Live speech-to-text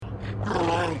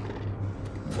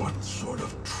What sort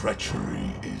of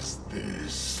treachery is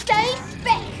this? Stay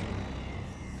back!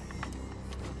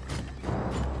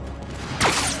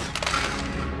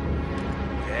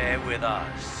 They're with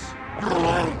us.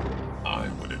 I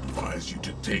would advise you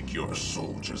to take your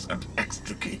soldiers and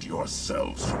extricate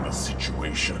yourselves from the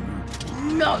situation.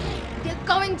 No! They're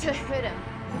going to hurt him.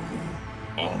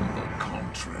 On the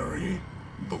contrary,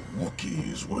 the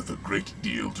Wookiee is worth a great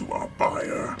deal to our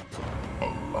buyer.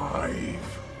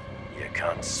 Alive. You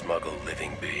can't smuggle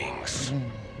living beings.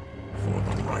 For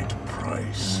the right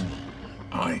price,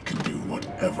 I can do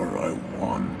whatever I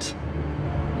want.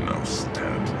 Now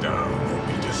stand down or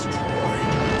be destroyed.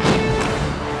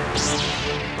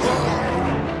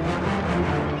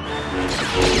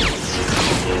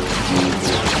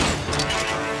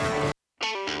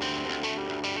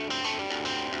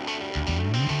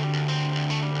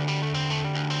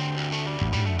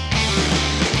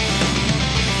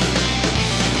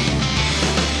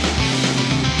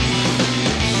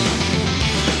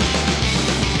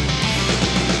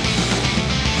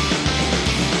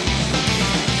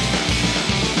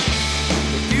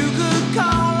 You could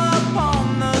call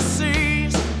upon the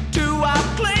seas to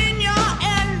outclean your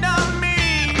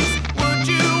enemies. Would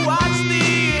you watch the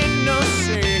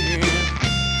innocent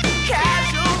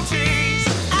casualties?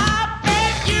 I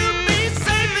bet you'd be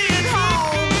safely at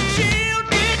home,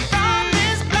 shielded from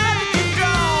this bloody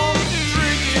drone,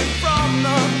 drinking from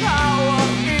the power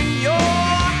in your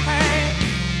hand.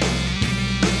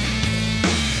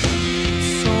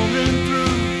 Soaring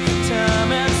through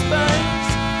time and space,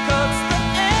 cuts the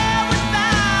air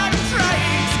without a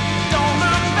trace. Don't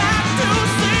look back to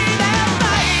see their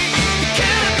face. The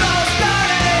killing goes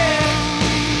bloody,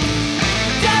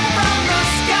 death from the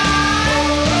sky.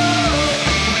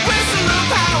 Whistle of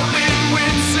howling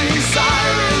wind sings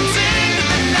sirens into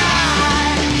the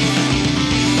night.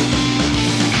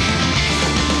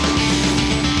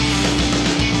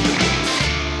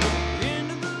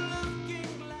 Into the looking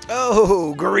glass.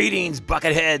 Oh, greetings,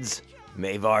 Bucketheads!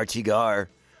 Mavar Tigar.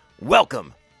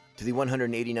 Welcome to the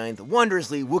 189th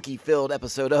wondrously Wookiee-filled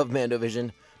episode of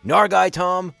Mandovision. Nargai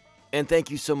Tom, and thank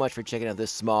you so much for checking out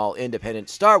this small, independent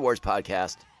Star Wars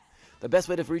podcast. The best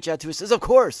way to reach out to us is, of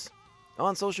course,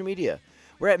 on social media.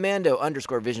 We're at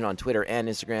Mando_Vision on Twitter and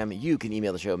Instagram. You can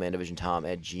email the show,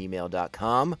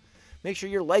 mandovisiontom@gmail.com. Make sure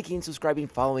you're liking, subscribing,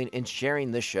 following, and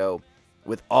sharing this show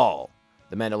with all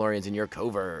the Mandalorians in your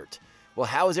covert. Well,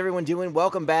 how is everyone doing?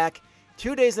 Welcome back.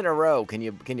 2 days in a row. Can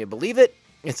you believe it?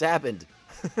 It's happened.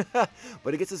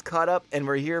 But it gets us caught up, and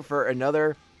we're here for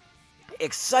another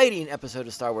exciting episode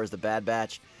of Star Wars The Bad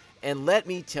Batch. And let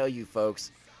me tell you,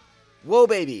 folks, whoa,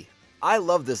 baby. I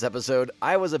love this episode.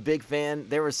 I was a big fan.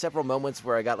 There were several moments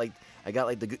where I got like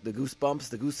the goosebumps,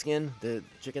 the goose skin, the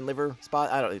chicken liver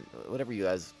spot. I don't, whatever you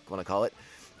guys want to call it.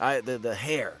 The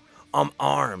hair,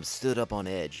 arms stood up on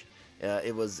edge.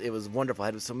 It was wonderful. I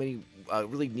had so many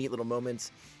really neat little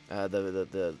moments.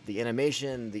 The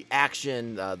animation, the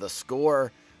action, the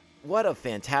score. What a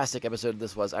fantastic episode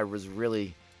this was. I was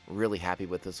really, really happy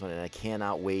with this one, and I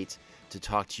cannot wait to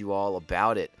talk to you all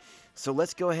about it. So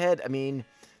let's go ahead. I mean,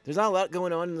 there's not a lot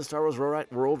going on in the Star Wars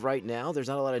world right now. There's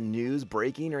not a lot of news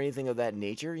breaking or anything of that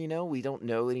nature. You know, we don't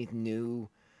know anything new.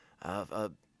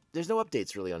 There's no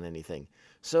updates really on anything.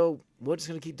 So we're just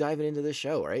going to keep diving into this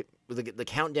show, right? The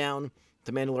countdown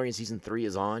to Mandalorian Season 3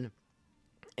 is on.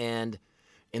 And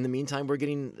in the meantime, we're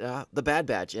getting The Bad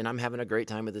Batch, and I'm having a great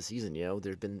time with the season. You know,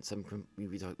 there's been some,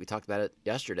 we talked about it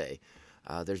yesterday.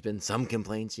 There's been some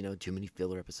complaints, you know, too many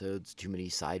filler episodes, too many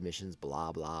side missions,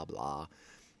 blah, blah, blah.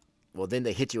 Well, then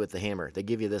they hit you with the hammer. They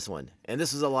give you this one. And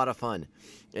this was a lot of fun.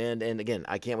 And again,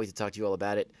 I can't wait to talk to you all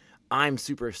about it. I'm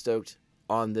super stoked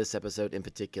on this episode in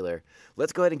particular.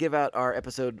 Let's go ahead and give out our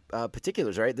episode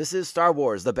particulars, right? This is Star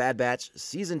Wars The Bad Batch,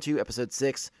 Season 2, Episode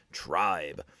 6,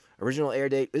 Tribe. Original air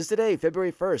date is today,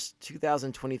 February 1st,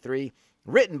 2023.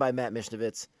 Written by Matt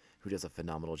Michnovetz, who does a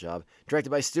phenomenal job. Directed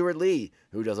by Stuart Lee,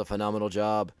 who does a phenomenal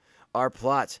job. Our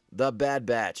plot, The Bad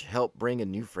Batch, help bring a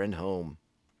new friend home.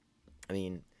 I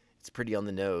mean, it's pretty on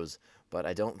the nose, but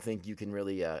I don't think you can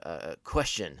really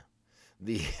question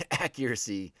the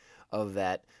accuracy of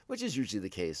that, which is usually the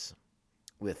case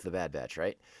with The Bad Batch,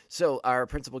 right? So our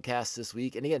principal cast this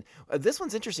week, and again, this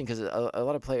one's interesting because a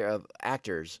lot of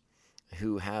actors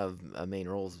who have main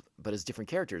roles, but as different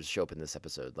characters show up in this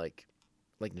episode, like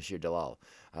Nasir Dalal,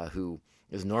 who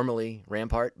is normally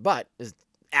Rampart, but is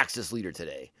Axis leader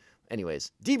today.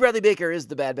 Anyways, D. Bradley Baker is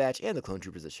the Bad Batch and the clone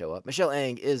troopers that show up. Michelle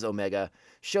Ang is Omega.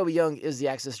 Shelby Young is the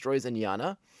Axis droids and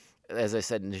Yana. As I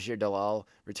said, Nasir Dalal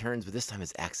returns, but this time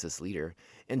as Axis leader.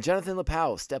 And Jonathan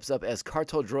Lapau steps up as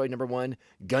Cartel Droid number 1,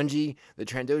 Gunji, the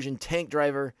Trandoshan tank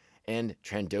driver, and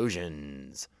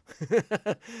Trandoshans.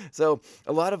 So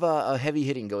a lot of heavy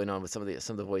hitting going on with some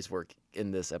of the voice work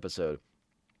in this episode.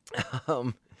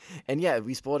 And yeah,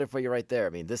 we spoiled it for you right there. I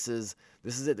mean, this is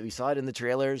it. We saw it in the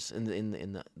trailers, in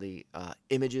the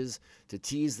images to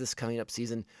tease this coming up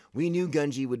season. We knew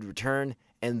Gungi would return,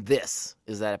 and this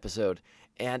is that episode.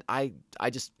 And I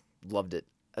just loved it.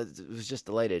 I was just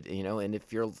delighted, you know. And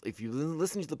if you're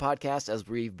listening to the podcast as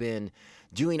we've been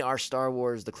doing our Star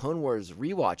Wars, the Clone Wars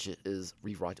rewatches,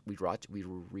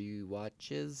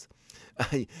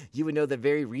 you would know that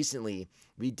very recently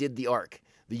we did the arc.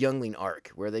 The Youngling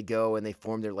arc, where they go and they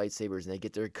form their lightsabers and they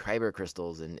get their kyber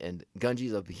crystals, and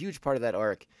Gungi's a huge part of that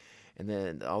arc, and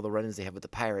then all the run-ins they have with the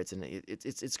pirates, and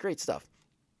it's great stuff,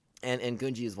 and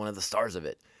Gungi is one of the stars of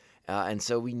it, and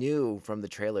so we knew from the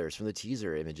trailers, from the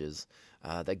teaser images,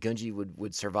 that Gungi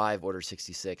would survive Order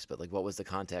 66, but like, what was the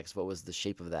context? What was the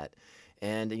shape of that?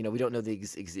 And you know, we don't know the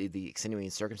extenuating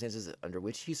circumstances under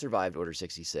which he survived Order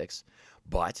 66,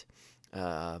 but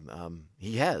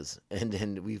he has,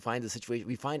 and we find the situation.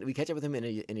 We catch up with him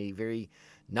in a very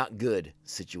not good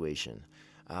situation.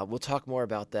 We'll talk more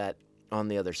about that on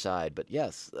the other side. But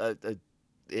yes,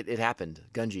 it happened.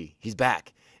 Gungi, he's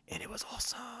back, and it was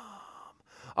awesome.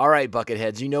 All right,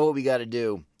 Bucketheads, you know what we got to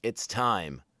do. It's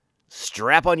time.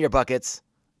 Strap on your buckets.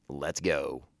 Let's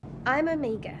go. I'm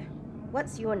Omega.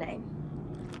 What's your name?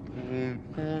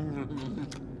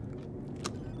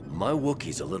 My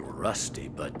Wookiee's a little rusty,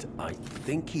 but I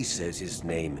think he says his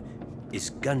name is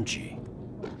Gungi.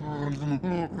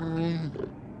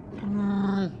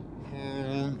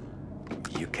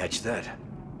 You catch that?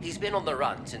 He's been on the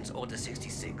run since Order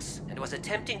 66 and was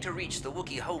attempting to reach the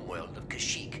Wookiee homeworld of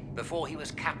Kashyyyk before he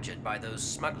was captured by those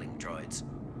smuggling droids.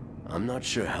 I'm not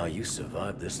sure how you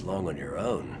survived this long on your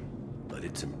own, but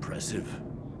it's impressive.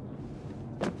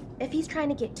 If he's trying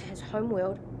to get to his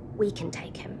homeworld, we can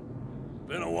take him.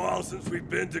 Been a while since we've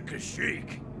been to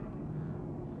Kashyyyk.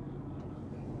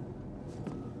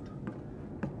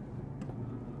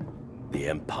 The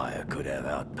Empire could have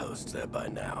outposts there by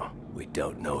now. We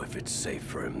don't know if it's safe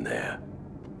for him there.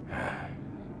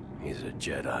 He's a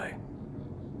Jedi.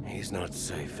 He's not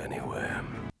safe anywhere.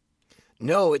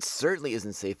 No, it certainly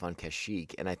isn't safe on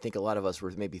Kashyyyk, and I think a lot of us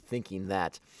were maybe thinking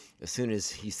that as soon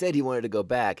as he said he wanted to go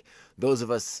back, those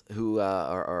of us who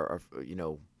are you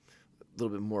know, a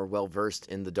little bit more well-versed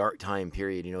in the dark time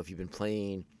period, you know, if you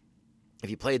played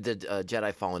the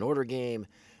Jedi Fallen Order game,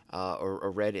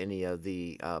 or read any of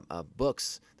the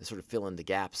books that sort of fill in the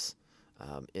gaps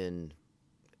they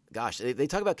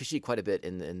talk about Kashyyyk quite a bit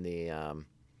in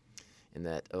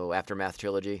that Aftermath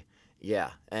trilogy.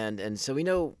 Yeah, and so we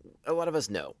know, a lot of us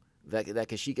know that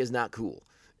Kashyyyk is not cool.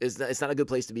 It's not a good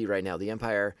place to be right now. The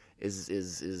Empire is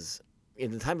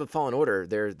in the time of Fallen Order,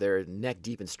 they're neck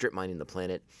deep in strip mining the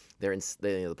planet.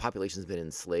 The population's been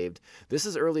enslaved. This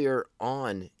is earlier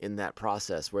on in that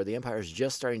process where the Empire is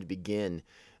just starting to begin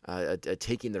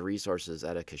taking the resources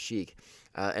out of Kashyyyk,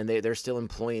 and they're still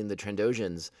employing the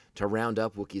Trandoshans to round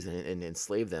up Wookiees and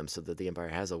enslave them so that the Empire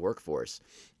has a workforce.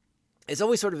 It's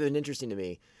always sort of been interesting to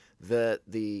me that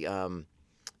the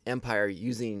Empire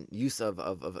use of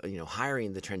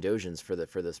hiring the Trandoshans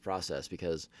for this process,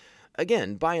 because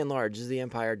again, by and large, the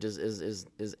Empire is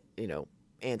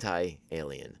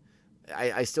anti-alien.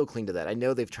 I still cling to that. I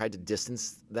know they've tried to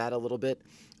distance that a little bit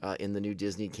in the new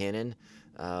Disney canon,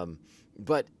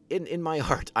 but in my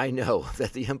heart, I know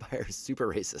that the Empire is super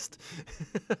racist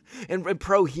and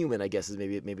pro-human, I guess, is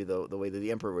maybe the way that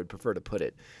the Emperor would prefer to put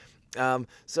it.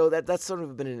 So that's sort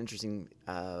of been an interesting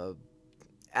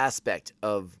aspect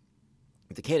of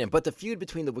the canon. But the feud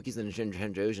between the Wookiees and the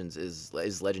Trandoshans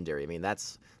is legendary. I mean,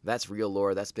 that's real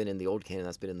lore. That's been in the old canon.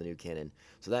 That's been in the new canon.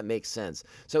 So that makes sense.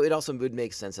 So it also would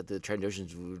make sense that the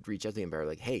Trandoshans would reach out to the Empire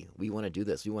like, hey, we want to do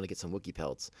this. We want to get some Wookiee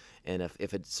pelts. And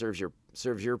if it serves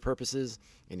your purposes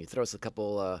and you throw us a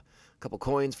couple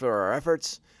coins for our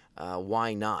efforts,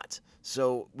 why not?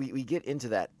 So we get into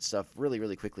that stuff really,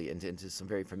 really quickly into some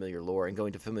very familiar lore and go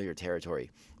into familiar territory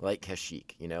like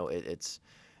Kashyyyk. You know, it's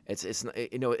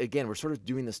again, we're sort of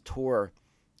doing this tour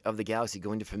of the galaxy,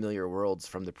 going to familiar worlds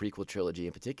from the prequel trilogy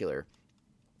in particular,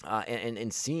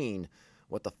 and seeing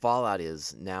what the fallout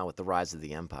is now with the rise of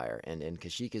the Empire. And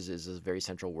Kashyyyk is a very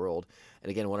central world. And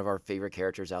again, one of our favorite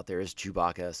characters out there is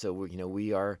Chewbacca. So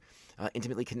we are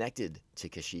intimately connected to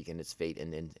Kashyyyk and its fate,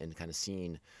 and kind of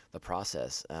seeing the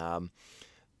process.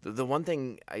 The one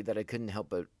thing that I couldn't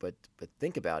help but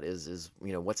think about is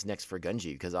what's next for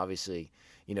Gungi, because obviously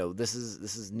this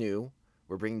is new.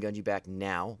 We're bringing Gungi back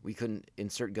now. We couldn't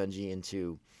insert Gungi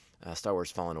into Star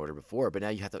Wars Fallen Order before, but now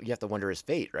you have to wonder his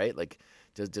fate, right? Like,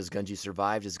 does Gungi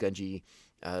survive? Does Gungi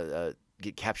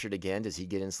get captured again? Does he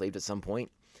get enslaved at some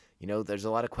point? You know, there's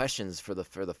a lot of questions for the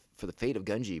fate of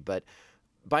Gungi, but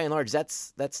by and large,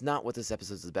 that's not what this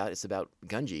episode is about. It's about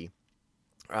Gungi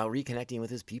reconnecting with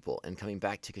his people and coming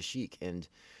back to Kashyyyk. And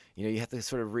you know, you have to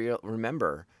sort of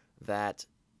remember that,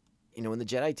 you know, when the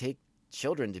Jedi take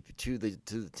children to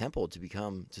the temple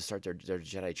to start their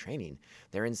Jedi training,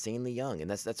 they're insanely young, and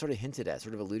that's sort of hinted at,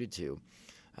 sort of alluded to,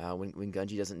 when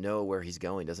Gungi doesn't know where he's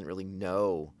going, doesn't really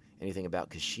know anything about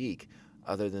Kashyyyk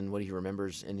other than what he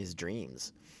remembers in his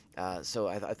dreams. So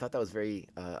I thought that was very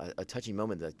a touching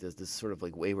moment, that this sort of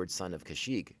like wayward son of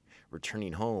Kashyyyk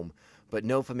returning home, but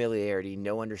no familiarity,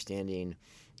 no understanding,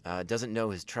 doesn't know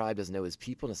his tribe, doesn't know his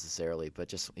people necessarily,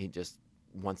 but he just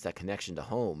wants that connection to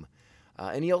home.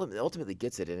 And he ultimately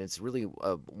gets it, and it's really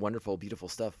wonderful, beautiful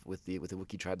stuff with the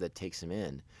Wookiee tribe that takes him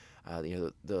in.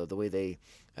 You know, the way they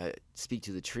speak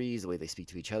to the trees, the way they speak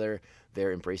to each other,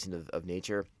 their embracing of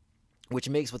nature, which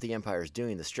makes what the Empire is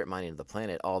doing, the strip mining of the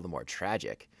planet, all the more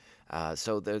tragic.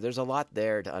 So there's a lot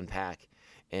there to unpack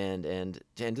and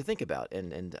to think about,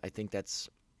 and I think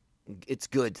it's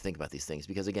good to think about these things,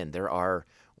 because again, there are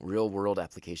real world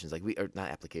applications, like not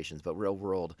applications, but real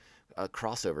world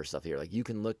crossover stuff here. Like, you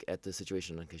can look at the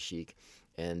situation on Kashyyyk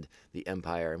and the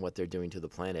Empire and what they're doing to the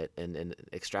planet, and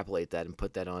extrapolate that and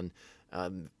put that on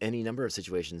any number of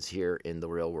situations here in the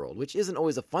real world, which isn't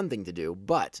always a fun thing to do,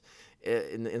 but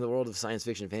in the world of science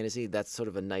fiction fantasy, that's sort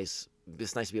of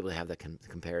it's nice to be able to have that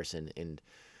comparison, and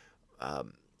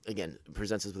again,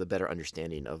 presents us with a better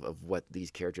understanding of what these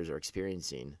characters are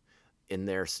experiencing in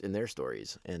their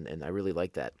stories, and I really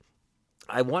like that.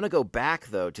 I want to go back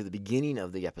though to the beginning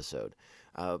of the episode,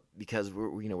 because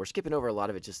we're skipping over a lot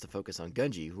of it just to focus on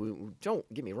Gungi, who,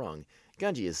 don't get me wrong,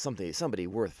 Gungi is somebody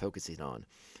worth focusing on.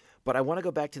 But I want to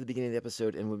go back to the beginning of the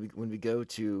episode, and when we go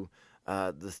to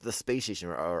the space station,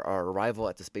 or our arrival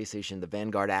at the space station, the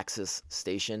Vanguard Axis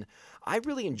station. I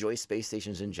really enjoy space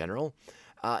stations in general,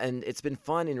 and it's been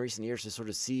fun in recent years to sort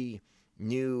of see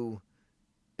new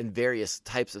and various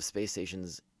types of space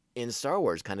stations in Star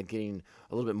Wars kind of getting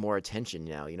a little bit more attention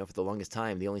now. You know, for the longest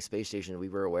time, the only space station we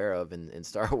were aware of in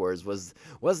Star Wars was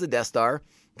the Death Star,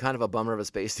 kind of a bummer of a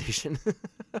space station.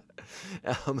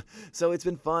 So it's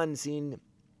been fun seeing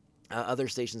other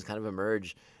stations kind of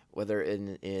emerge, whether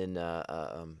in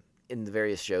the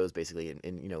various shows, basically,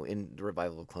 in the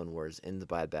revival of Clone Wars, in the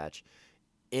Bad Batch,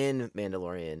 in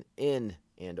Mandalorian, in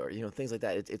Andor, things like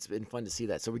that. It's been fun to see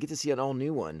that. So we get to see an all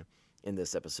new one in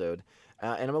this episode,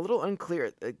 and I'm a little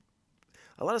unclear.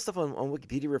 A lot of stuff on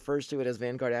Wikipedia refers to it as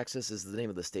Vanguard Axis as the name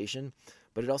of the station,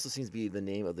 but it also seems to be the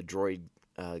name of the droid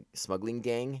smuggling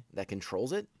gang that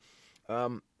controls it.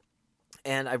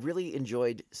 And I really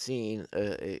enjoyed seeing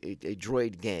a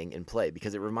droid gang in play,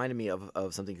 because it reminded me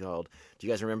of something called, do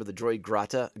you guys remember the droid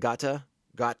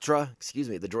Gatra? Excuse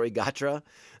me, the droid Gatra.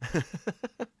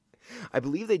 I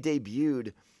believe they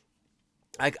debuted,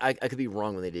 I could be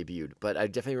wrong when they debuted, but I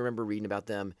definitely remember reading about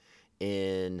them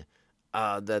in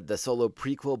the Solo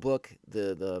prequel book,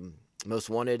 the Most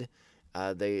Wanted.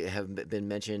 They have been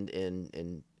mentioned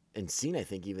and seen, I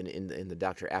think, even in the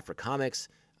Dr. Aphra comics.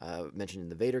 Mentioned in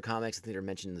the Vader comics. I think they're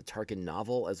mentioned in the Tarkin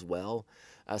novel as well.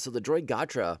 So the droid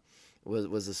Gatra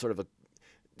was a sort of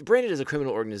branded as a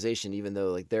criminal organization, even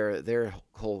though like their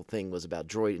whole thing was about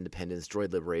droid independence,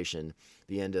 droid liberation,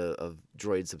 the end of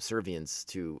droid subservience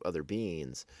to other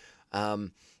beings.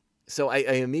 So I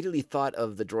immediately thought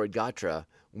of the droid Gatra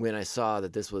when I saw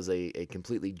that this was a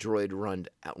completely droid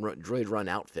run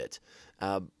outfit.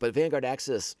 But Vanguard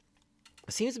Axis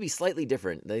seems to be slightly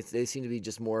different. They seem to be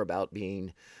just more about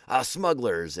being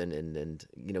smugglers and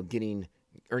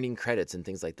earning credits and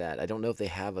things like that. I don't know if they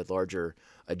have a larger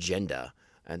agenda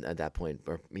at that point,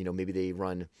 or maybe they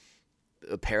run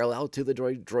parallel to the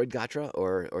droid Gatra,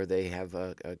 or they have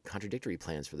contradictory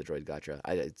plans for the droid Gatra.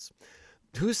 It's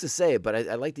who's to say? But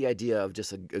I like the idea of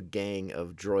just a gang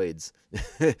of droids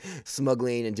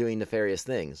smuggling and doing nefarious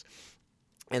things.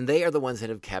 And they are the ones that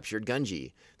have captured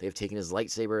Gungi. They have taken his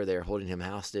lightsaber. They're holding him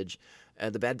hostage.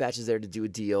 The Bad Batch is there to do a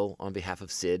deal on behalf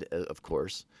of Sid, of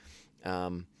course.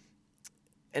 And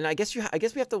I guess we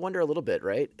have to wonder a little bit,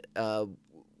 right?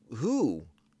 Who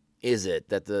is it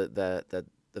that the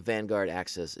Vanguard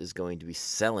Axis is going to be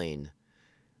selling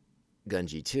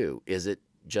Gungi to? Is it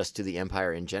just to the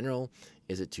Empire in general?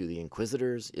 Is it to the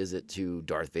Inquisitors? Is it to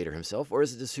Darth Vader himself? Or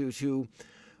is it just to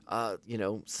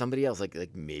somebody else, like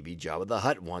maybe Jabba the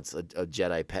Hutt wants a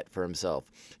Jedi pet for himself.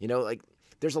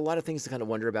 There's a lot of things to kind of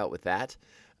wonder about with that,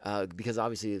 because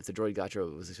obviously if the droid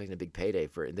Gatra was expecting a big payday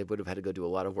they would have had to go do a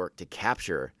lot of work to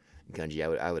capture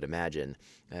Gungi, I would imagine,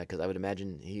 because I would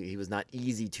imagine he was not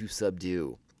easy to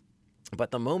subdue.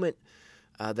 But the moment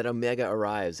that Omega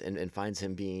arrives and finds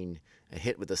him being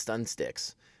hit with the stun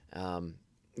sticks.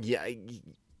 Yeah,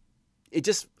 it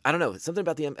just, I don't know, something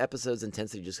about the episode's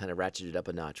intensity just kind of ratcheted up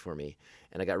a notch for me,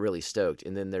 and I got really stoked.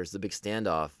 And then there's the big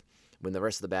standoff when the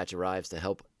rest of the batch arrives to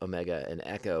help Omega and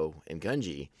Echo and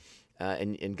Gungi.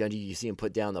 And Gungi, you see him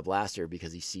put down the blaster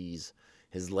because he sees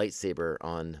his lightsaber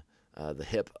on the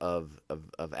hip of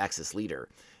Axis Leader,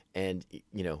 and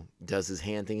does his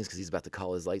hand things because he's about to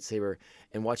call his lightsaber.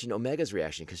 And watching Omega's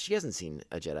reaction, because she hasn't seen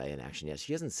a Jedi in action yet,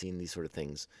 she hasn't seen these sort of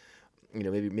things.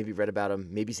 Maybe read about him,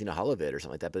 maybe seen a holovid or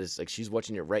something like that. But it's like she's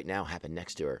watching it right now happen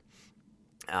next to her.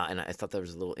 And I thought that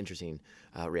was a little interesting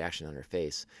reaction on her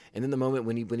face. And then the moment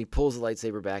when he pulls the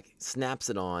lightsaber back, snaps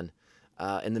it on.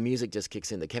 And the music just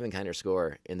kicks in. The Kevin Kiner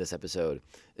score in this episode.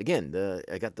 Again,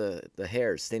 I got the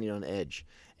hair standing on edge.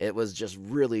 It was just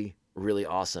really, really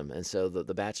awesome. And so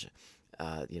the batch,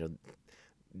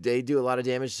 they do a lot of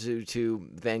damage to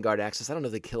Vanguard Axis. I don't know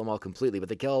if they kill them all completely, but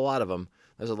they kill a lot of them.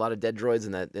 There's a lot of dead droids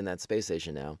in that space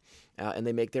station now. And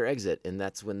they make their exit. And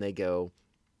that's when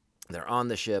they're on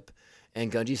the ship.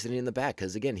 And Gungi's sitting in the back.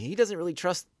 Because, again, he doesn't really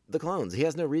trust the clones. He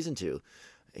has no reason to.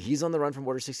 He's on the run from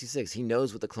Order 66. He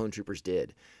knows what the clone troopers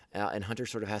did. And Hunter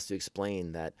sort of has to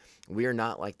explain that we are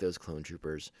not like those clone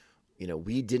troopers.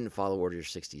 We didn't follow Order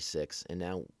 66. And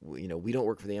now, we don't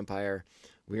work for the Empire.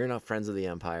 We are not friends of the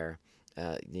Empire.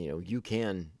 You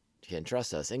can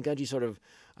trust us. And Gungi sort of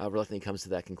reluctantly comes to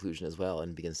that conclusion as well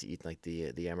and begins to eat like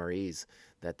the MREs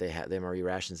that they have, the MRE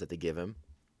rations that they give him.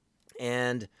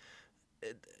 And,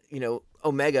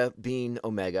 Omega being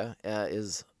Omega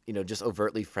is... just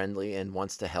overtly friendly and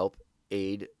wants to help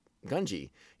aid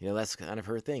Gungi. That's kind of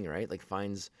her thing, right? Like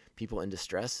finds people in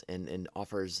distress and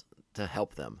offers to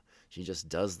help them. She just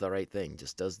does the right thing,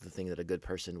 just does the thing that a good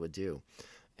person would do.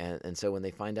 And so when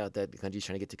they find out that Gungi's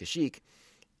trying to get to Kashyyyk,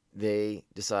 they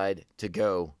decide to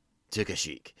go to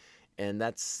Kashyyyk. And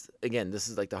that's, again, this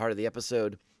is like the heart of the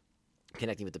episode,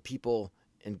 connecting with the people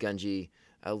and Gungi,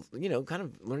 kind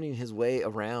of learning his way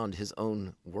around his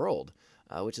own world.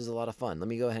 Which is a lot of fun. Let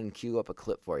me go ahead and cue up a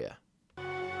clip for you.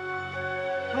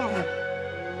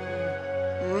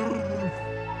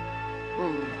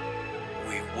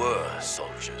 We were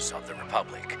soldiers of the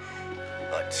Republic,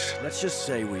 but let's just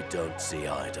say we don't see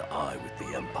eye to eye with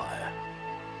the Empire.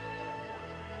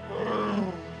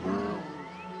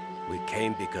 We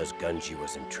came because Gungi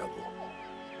was in trouble.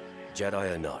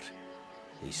 Jedi or not,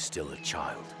 he's still a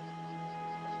child.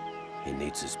 He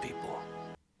needs his people.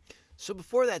 So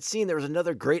before that scene, there was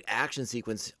another great action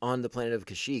sequence on the planet of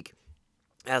Kashyyyk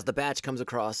as the batch comes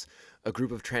across a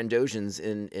group of Trandoshan's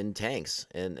in tanks.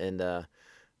 And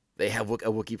they have a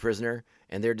Wookiee prisoner,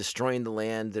 and they're destroying the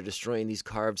land. They're destroying these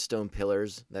carved stone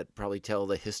pillars that probably tell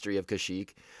the history of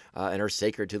Kashyyyk and are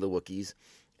sacred to the Wookiees.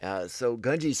 So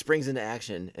Gungi springs into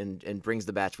action and brings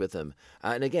the batch with him.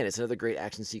 And again, it's another great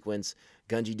action sequence.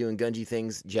 Gungi doing Gungi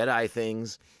things, Jedi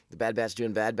things, the Bad Batch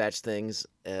doing Bad Batch things.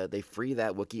 They free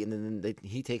that Wookiee, and then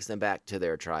he takes them back to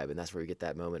their tribe, and that's where we get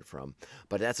that moment from.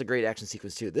 But that's a great action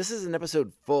sequence, too. This is an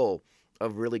episode full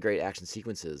of really great action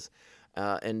sequences.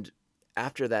 And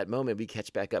after that moment, we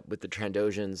catch back up with the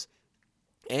Trandoshans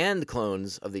and the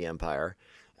clones of the Empire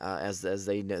as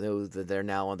they know that they're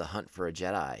now on the hunt for a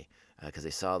Jedi. Because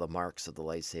they saw the marks of the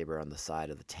lightsaber on the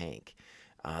side of the tank.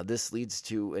 This leads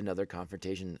to another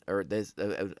confrontation, or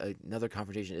another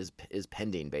confrontation is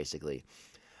pending, basically.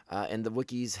 And the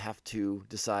Wookiees have to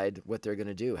decide what they're going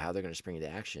to do, how they're going to spring into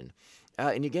action.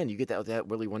 And again, you get that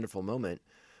really wonderful moment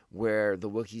where the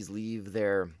Wookiees leave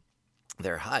their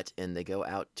hut and they go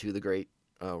out to the great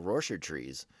Rorschach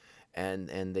trees. And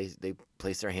they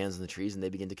place their hands on the trees and they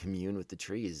begin to commune with the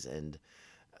trees. And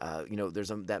there's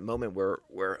that moment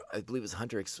where I believe it was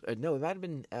Hunter. No, it might have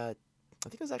been. I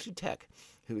think it was actually Tech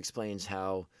who explains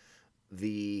how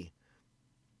the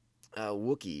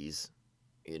Wookiees,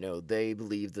 they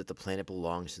believe that the planet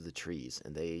belongs to the trees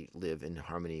and they live in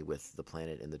harmony with the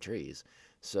planet and the trees.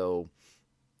 So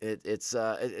it's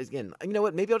again, you know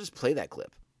what? Maybe I'll just play that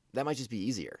clip. That might just be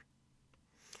easier.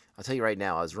 I'll tell you right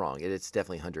now, I was wrong. It's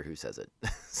definitely Hunter who says it.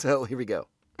 So here we go.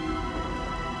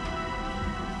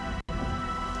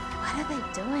 What are they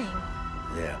doing?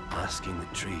 They're asking the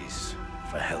trees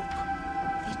for help.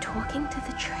 They're talking to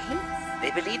the trees?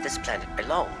 They believe this planet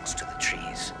belongs to the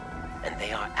trees, and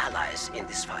they are allies in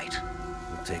this fight.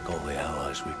 We'll take all the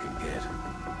allies we can get.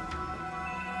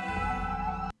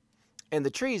 And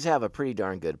the trees have a pretty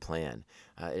darn good plan.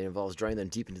 It involves drawing them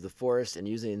deep into the forest and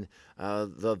using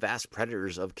the vast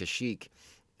predators of Kashyyyk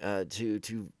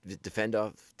to defend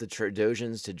off the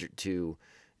Trandoshans, to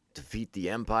defeat the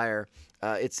Empire.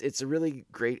 It's a really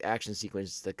great action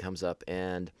sequence that comes up,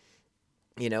 and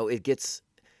it gets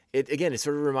it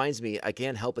sort of reminds me. I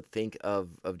can't help but think of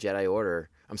Jedi Order.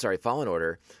 I'm sorry, Fallen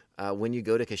Order. When you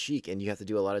go to Kashyyyk and you have to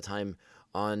do a lot of time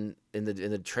in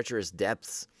the treacherous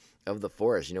depths of the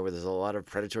forest, where there's a lot of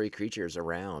predatory creatures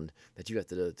around that you have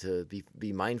to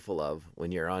be mindful of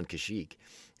when you're on Kashyyyk.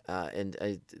 And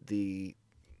the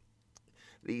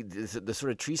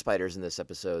sort of tree spiders in this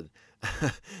episode,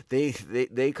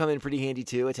 they come in pretty handy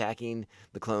too, attacking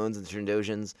the clones and the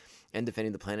Trandoshan's and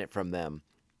defending the planet from them.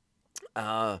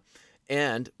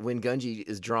 And when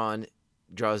Gungi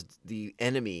draws the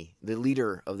enemy, the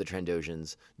leader of the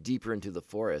Trandoshan's, deeper into the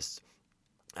forest,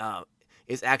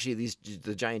 it's actually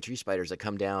the giant tree spiders that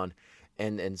come down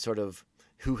and sort of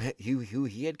who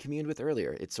he had communed with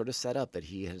earlier. It's sort of set up that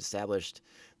he had established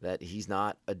that he's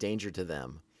not a danger to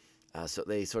them. So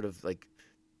they sort of like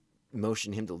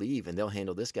motion him to leave, and they'll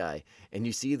handle this guy. And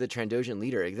you see the Trandoshan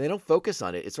leader. They don't focus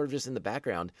on it. It's sort of just in the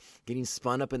background, getting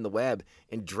spun up in the web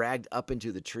and dragged up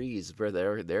into the trees where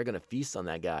they're going to feast on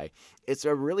that guy. It's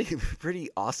a really pretty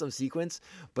awesome sequence,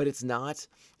 but it's not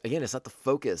the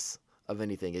focus of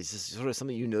anything. It's just sort of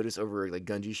something you notice over like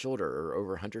Gungi's shoulder or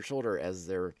over Hunter's shoulder as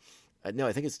they're. No,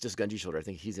 I think it's just Gungi's shoulder. I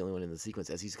think he's the only one in the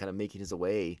sequence as he's kind of making his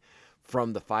way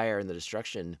from the fire and the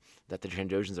destruction that the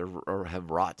Trandoshans have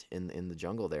wrought in the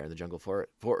jungle there, in the jungle forest,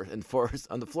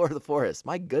 on the floor of the forest.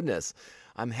 My goodness,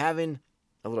 I'm having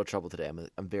a little trouble today.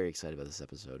 I'm very excited about this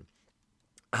episode.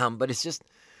 But it's just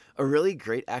a really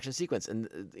great action sequence, and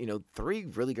 3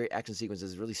 really great action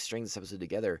sequences really string this episode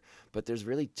together. But there's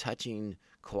really touching,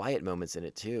 quiet moments in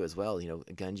it too, as well.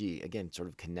 Gungi again, sort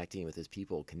of connecting with his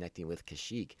people, connecting with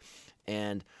Kashyyyk,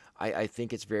 and I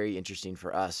think it's very interesting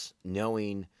for us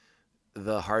knowing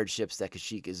the hardships that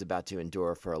Kashyyyk is about to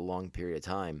endure for a long period of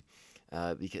time.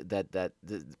 Because that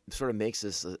sort of makes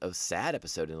this a sad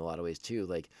episode in a lot of ways too.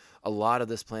 Like a lot of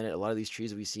this planet, a lot of these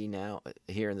trees we see now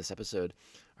here in this episode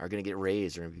are going to get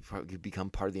raised or become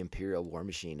part of the Imperial war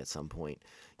machine at some point.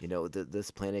 This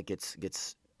planet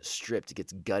gets stripped,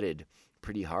 gets gutted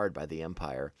pretty hard by the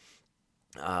Empire,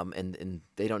 and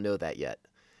they don't know that yet.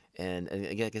 And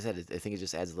again, like I said, I think it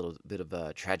just adds a little bit of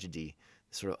a tragedy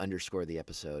to sort of underscore the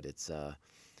episode. It's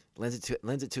lends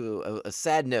it to a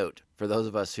sad note for those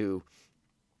of us who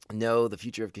know the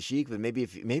future of Kashyyyk, but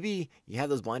maybe you have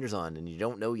those blinders on and you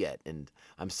don't know yet. And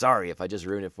I'm sorry if I just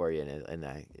ruin it for you and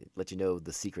I let you know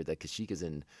the secret that Kashyyyk is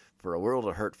in for a world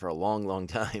of hurt for a long, long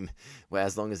time,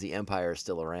 as long as the Empire is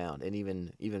still around, and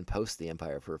even post the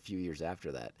Empire for a few years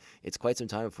after that. It's quite some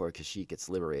time before Kashyyyk gets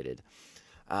liberated.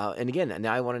 And again,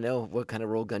 now I want to know what kind of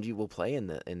role Gungi will play in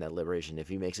that liberation, if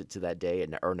he makes it to that day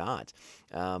or not.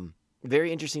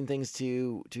 Very interesting things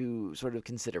to sort of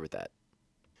consider with that.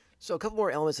 So a couple more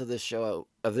elements of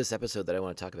this episode that I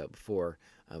want to talk about before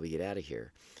we get out of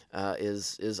here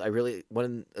is I really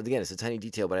want. Again, it's a tiny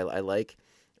detail, but I like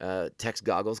Tech's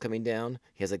goggles coming down.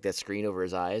 He has like that screen over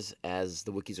his eyes as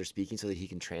the Wookiees are speaking, so that he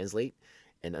can translate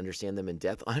and understand them in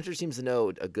depth. Hunter seems to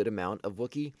know a good amount of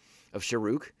Wookiee, of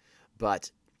Sharuk,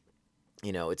 but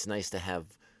it's nice to have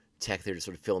Tech there to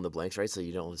sort of fill in the blanks, right? So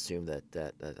you don't assume that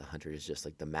Hunter is just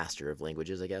like the master of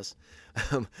languages, I guess.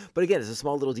 But again, it's a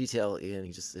small little detail, and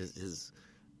he just his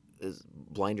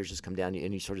blinders just come down,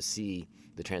 and you sort of see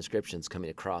the transcriptions coming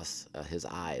across his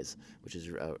eyes, which is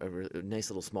a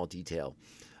nice little small detail.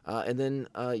 And then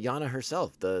Yana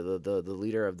herself, the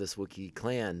leader of this Wookiee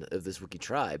clan, of this Wookiee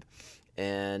tribe,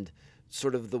 and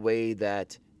sort of the way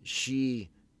that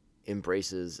she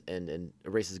embraces and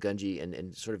erases Gungi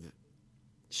and sort of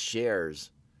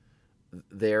shares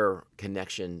their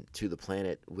connection to the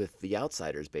planet with the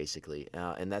outsiders, basically,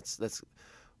 and that's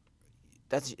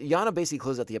Yana basically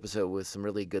closed out the episode with some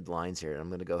really good lines here, and I'm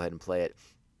going to go ahead and play it.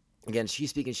 Again, she's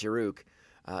speaking Sharuk,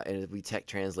 and we Tech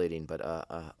translating, but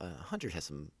Hunter has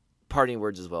some parting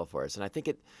words as well for us, and I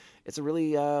think it's a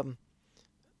really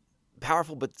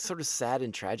powerful but sort of sad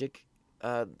and tragic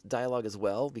dialogue as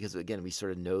well, because again, we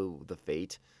sort of know the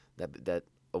fate that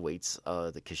awaits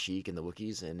the Kashyyyk and the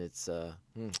Wookiees, and it's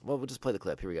we'll just play the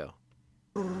clip. Here we go.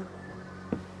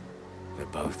 They're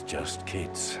both just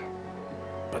kids,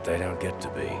 but they don't get to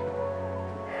be.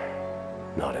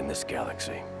 Not in this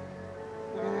galaxy.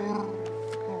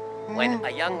 When a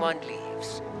young one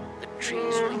leaves, the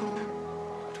trees weep.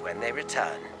 But when they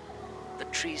return, the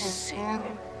trees sing.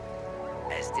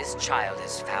 As this child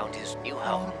has found his new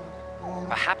home,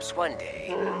 perhaps one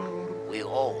day, we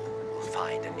all will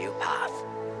find a new path.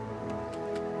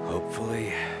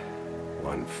 Hopefully,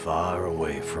 one far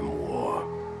away from war.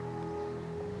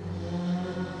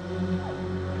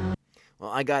 Well,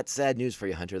 I got sad news for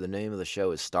you, Hunter. The name of the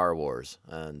show is Star Wars,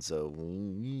 and so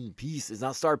peace is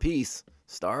not Star Peace.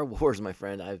 Star Wars, my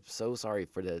friend. I'm so sorry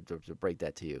to break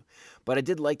that to you, but I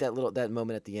did like that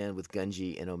moment at the end with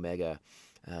Gungi and Omega.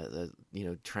 Omega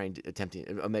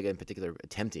in particular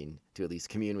attempting to at least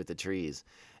commune with the trees,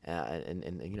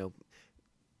 and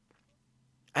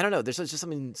I don't know. There's just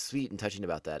something sweet and touching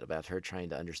about that, about her trying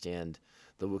to understand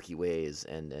the Wookiee ways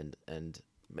and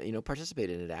participate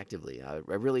in it actively. I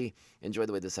really enjoy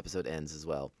the way this episode ends as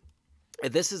well.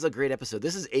 This is a great episode.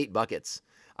 This is 8 buckets.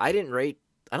 I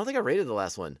don't think I rated the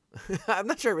last one. I'm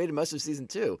not sure I rated much of season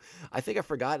 2. I think I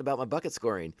forgot about my bucket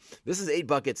scoring. This is 8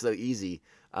 buckets, though, easy.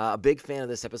 A big fan of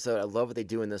this episode. I love what they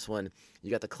do in this one.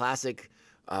 You got the classic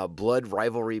blood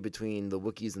rivalry between the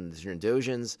Wookiees and the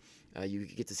Trandoshians. You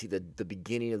get to see the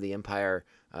beginning of the Empire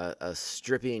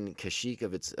stripping Kashyyyk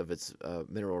of its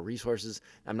mineral resources.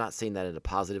 I'm not saying that in a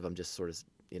positive. I'm just sort of,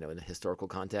 in a historical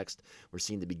context. We're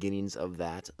seeing the beginnings of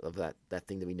that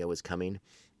thing that we know is coming.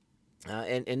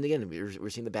 And again, we're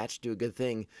seeing the Batch do a good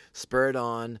thing, spurred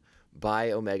on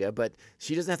by Omega, but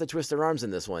she doesn't have to twist her arms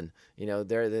in this one.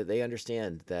 They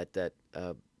understand that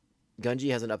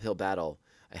Gungi has an uphill battle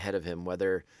ahead of him,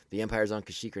 whether the Empire's on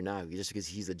Kashyyyk or not, just because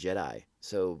he's a Jedi.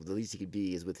 So the least he could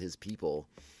be is with his people,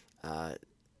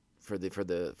 for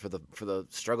the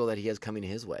struggle that he has coming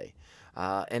his way.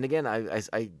 And again,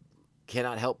 I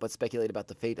cannot help but speculate about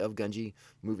the fate of Gungi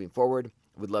moving forward.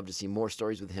 Would love to see more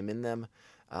stories with him in them.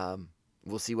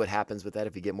 We'll see what happens with that,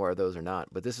 if we get more of those or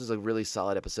not. But this was a really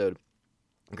solid episode.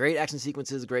 Great action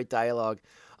sequences, great dialogue,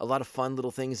 a lot of fun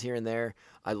little things here and there.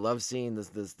 I love seeing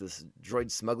this droid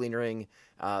smuggling ring,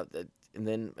 and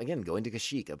then again going to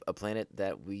Kashyyyk, a planet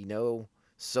that we know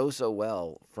so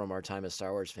well from our time as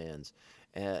Star Wars fans.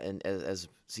 And as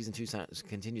season 2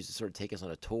 continues to sort of take us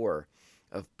on a tour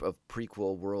of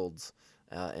prequel worlds,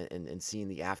 and seeing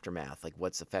the aftermath, like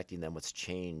what's affecting them, what's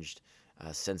changed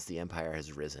since the Empire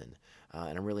has risen.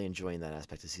 And I'm really enjoying that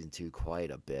aspect of season 2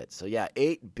 quite a bit. So yeah,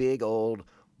 8 big old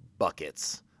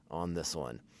buckets on this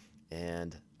one.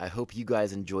 And I hope you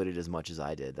guys enjoyed it as much as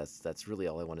I did. That's really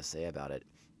all I want to say about it.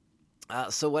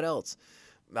 So what else?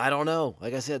 I don't know.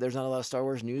 Like I said, there's not a lot of Star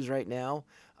Wars news right now.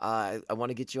 I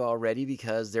want to get you all ready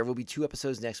because there will be 2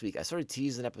 episodes next week. I sort of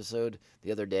teased an episode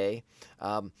the other day.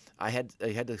 I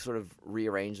had to sort of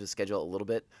rearrange the schedule a little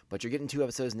bit, but you're getting 2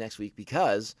 episodes next week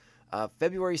because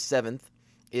February 7th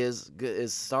is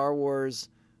Star Wars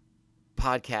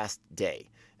Podcast Day.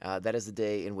 That is the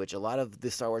day in which a lot of the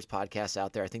Star Wars podcasts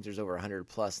out there, I think there's over 100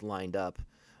 plus lined up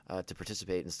to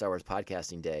participate in Star Wars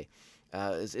Podcasting Day.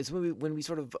 It's when we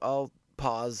sort of all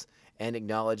pause and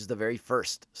acknowledge the very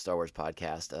first Star Wars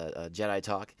podcast, Jedi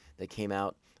Talk, that came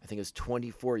out, I think it was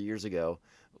 24 years ago.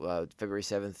 February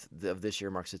 7th of this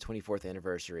year marks the 24th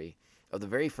anniversary of the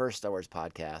very first Star Wars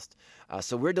podcast.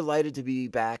 So we're delighted to be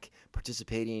back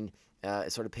participating,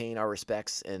 sort of paying our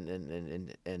respects and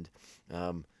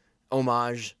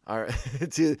homage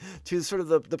to sort of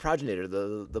the progenitor,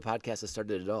 the podcast that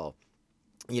started it all.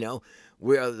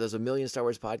 There's a million Star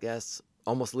Wars podcasts,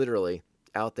 almost literally,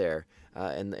 out there,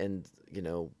 and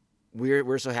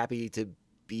we're so happy to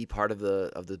be part of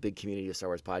the big community of Star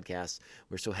Wars podcasts.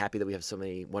 We're so happy that we have so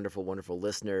many wonderful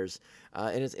listeners,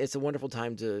 and it's a wonderful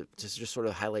time to just sort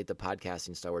of highlight the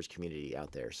podcasting Star Wars community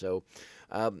out there. So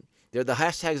the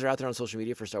hashtags are out there on social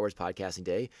media for Star Wars Podcasting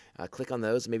Day. Click on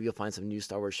those. Maybe you'll find some new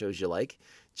Star Wars shows you like.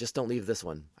 Just don't leave this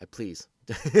one, please.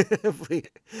 Please.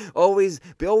 Always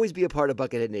be a part of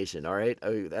Buckethead Nation. All right,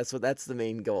 that's the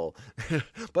main goal.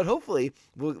 But hopefully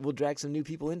we'll drag some new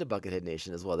people into Buckethead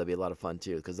Nation as well. That'd be a lot of fun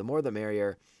too, because the more the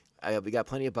merrier. We got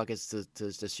plenty of buckets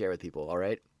to share with people. All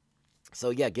right.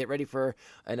 So yeah, get ready for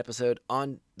an episode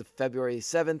on the February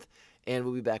 7th, and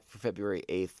we'll be back for February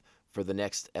 8th for the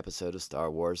next episode of Star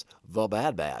Wars: The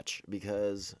Bad Batch,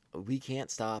 because we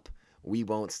can't stop. We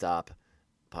won't stop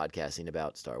podcasting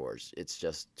about Star Wars. It's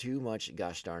just too much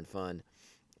gosh darn fun,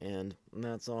 and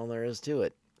that's all there is to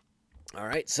it. All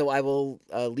right, so I will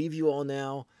leave you all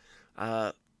now.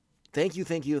 Thank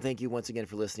you once again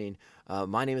for listening.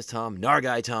 My name is Tom,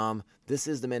 Nargai Tom. This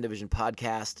is the Mandovision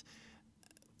Podcast.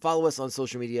 Follow us on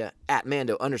social media at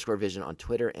Mando_Vision on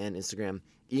Twitter and Instagram.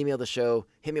 Email the show.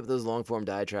 Hit me up with those long-form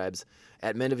diatribes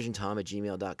at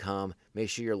mandovisiontom@gmail.com. Make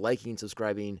sure you're liking,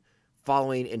 subscribing,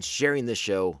 following, and sharing this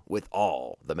show with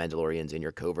all the Mandalorians in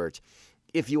your covert.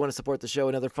 If you want to support the show,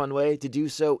 another fun way to do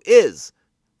so is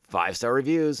 5-star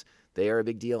reviews. They are a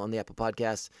big deal on the Apple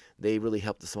Podcasts. They really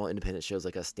help the small independent shows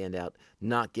like us stand out,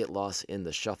 not get lost in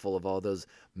the shuffle of all those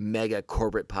mega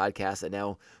corporate podcasts that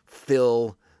now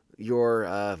fill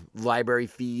your library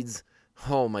feeds.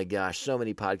 Oh my gosh, so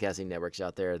many podcasting networks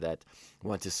out there that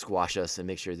want to squash us and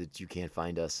make sure that you can't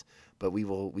find us. But we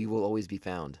will always be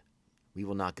found. We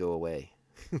will not go away.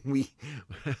 we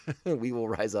will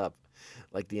rise up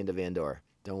like the end of Andor.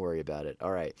 Don't worry about it.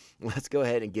 All right, let's go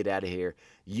ahead and get out of here.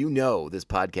 You know this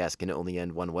podcast can only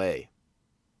end one way.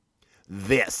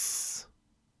 This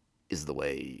is the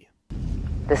way.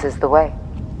 This is the way.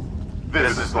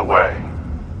 This is the way.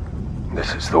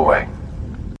 This is the way.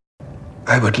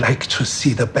 I would like to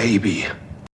see the baby.